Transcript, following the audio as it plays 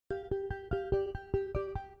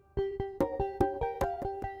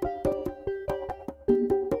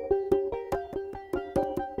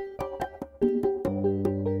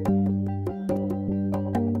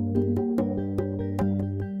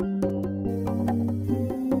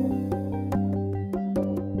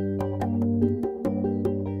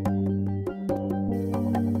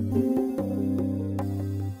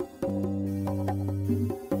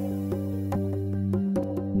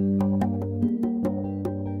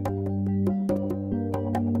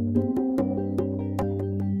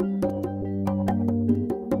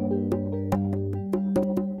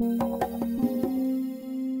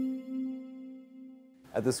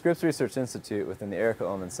At the Scripps Research Institute within the Erica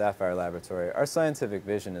Ullman Saphire Laboratory, our scientific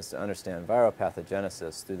vision is to understand viral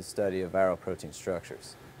pathogenesis through the study of viral protein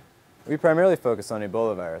structures. We primarily focus on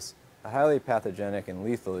Ebola virus, a highly pathogenic and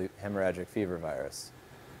lethal hemorrhagic fever virus.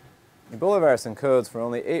 Ebola virus encodes for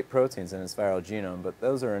only 8 proteins in its viral genome, but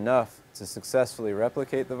those are enough to successfully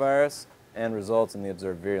replicate the virus and result in the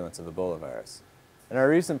observed virulence of Ebola virus. In our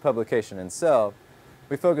recent publication in Cell,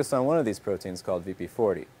 we focused on one of these proteins called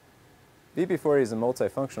VP40. VP40 is a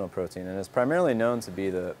multifunctional protein and is primarily known to be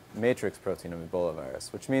the matrix protein of Ebola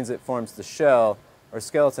virus, which means it forms the shell or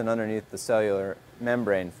skeleton underneath the cellular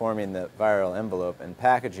membrane, forming the viral envelope and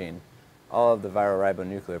packaging all of the viral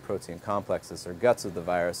ribonuclear protein complexes or guts of the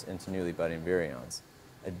virus into newly budding virions.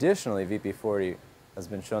 Additionally, VP40 has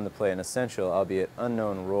been shown to play an essential, albeit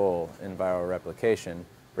unknown, role in viral replication,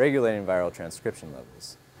 regulating viral transcription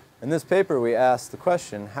levels. In this paper, we asked the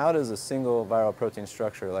question, how does a single viral protein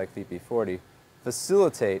structure like VP40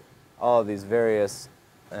 facilitate all of these various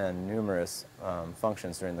and numerous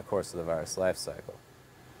functions during the course of the virus life cycle?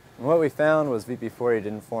 And what we found was VP40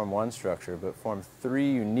 didn't form one structure, but formed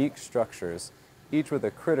 3 unique structures, each with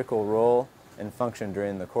a critical role and function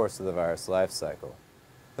during the course of the virus life cycle.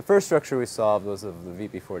 The first structure we solved was of the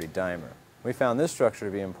VP40 dimer. We found this structure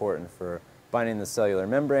to be important for binding the cellular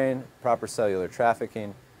membrane, proper cellular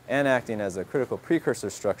trafficking, and acting as a critical precursor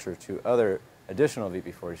structure to other additional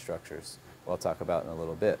VP40 structures, we'll talk about in a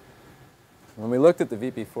little bit. When we looked at the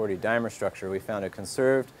VP40 dimer structure, we found a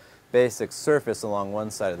conserved basic surface along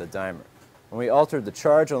one side of the dimer. When we altered the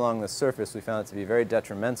charge along the surface, we found it to be very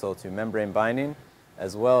detrimental to membrane binding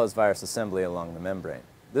as well as virus assembly along the membrane.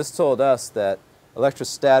 This told us that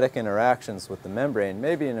electrostatic interactions with the membrane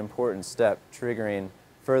may be an important step triggering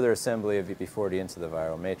further assembly of VP40 into the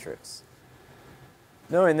viral matrix.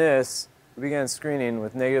 Knowing this, we began screening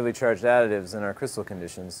with negatively charged additives in our crystal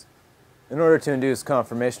conditions in order to induce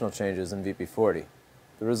conformational changes in VP40.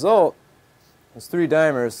 The result was 3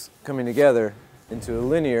 dimers coming together into a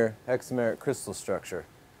linear hexameric crystal structure.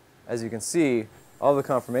 As you can see, all the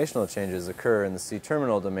conformational changes occur in the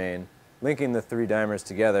C-terminal domain, linking the 3 dimers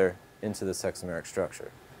together into this hexameric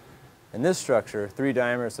structure. In this structure, 3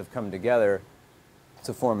 dimers have come together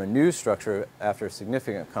to form a new structure after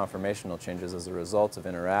significant conformational changes as a result of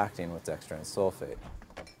interacting with dextrans sulfate.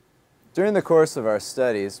 During the course of our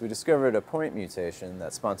studies, we discovered a point mutation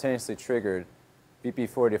that spontaneously triggered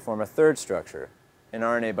VP40 to form a 3rd structure, an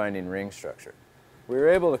RNA-binding ring structure. We were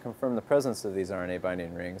able to confirm the presence of these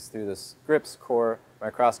RNA-binding rings through the Scripps core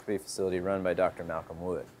microscopy facility run by Dr. Malcolm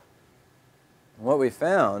Wood. And what we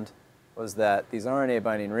found was that these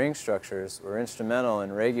RNA-binding ring structures were instrumental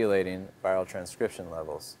in regulating viral transcription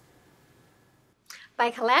levels.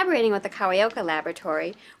 By collaborating with the Kawaioka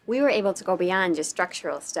Laboratory, we were able to go beyond just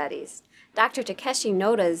structural studies. Dr. Takeshi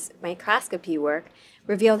Noda's microscopy work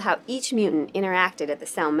revealed how each mutant interacted at the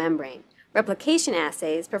cell membrane. Replication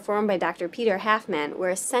assays performed by Dr. Peter Halfman were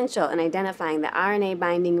essential in identifying the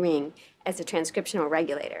RNA-binding ring as a transcriptional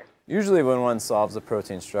regulator. Usually when one solves a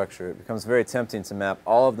protein structure, it becomes very tempting to map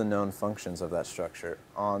all of the known functions of that structure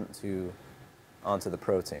onto the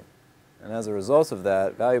protein. And as a result of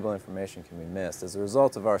that, valuable information can be missed. As a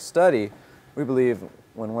result of our study, we believe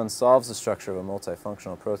when one solves the structure of a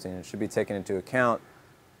multifunctional protein, it should be taken into account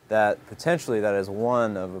that potentially that is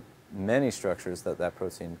one of many structures that that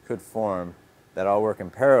protein could form that all work in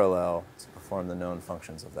parallel to perform the known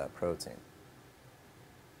functions of that protein.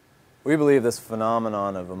 We believe this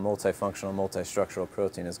phenomenon of a multifunctional, multistructural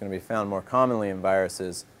protein is going to be found more commonly in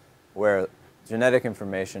viruses where genetic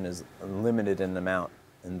information is limited in amount,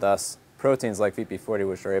 and thus proteins like VP40,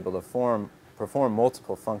 which are able to perform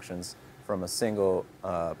multiple functions from a single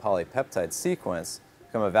polypeptide sequence,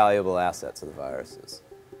 become a valuable asset to the viruses.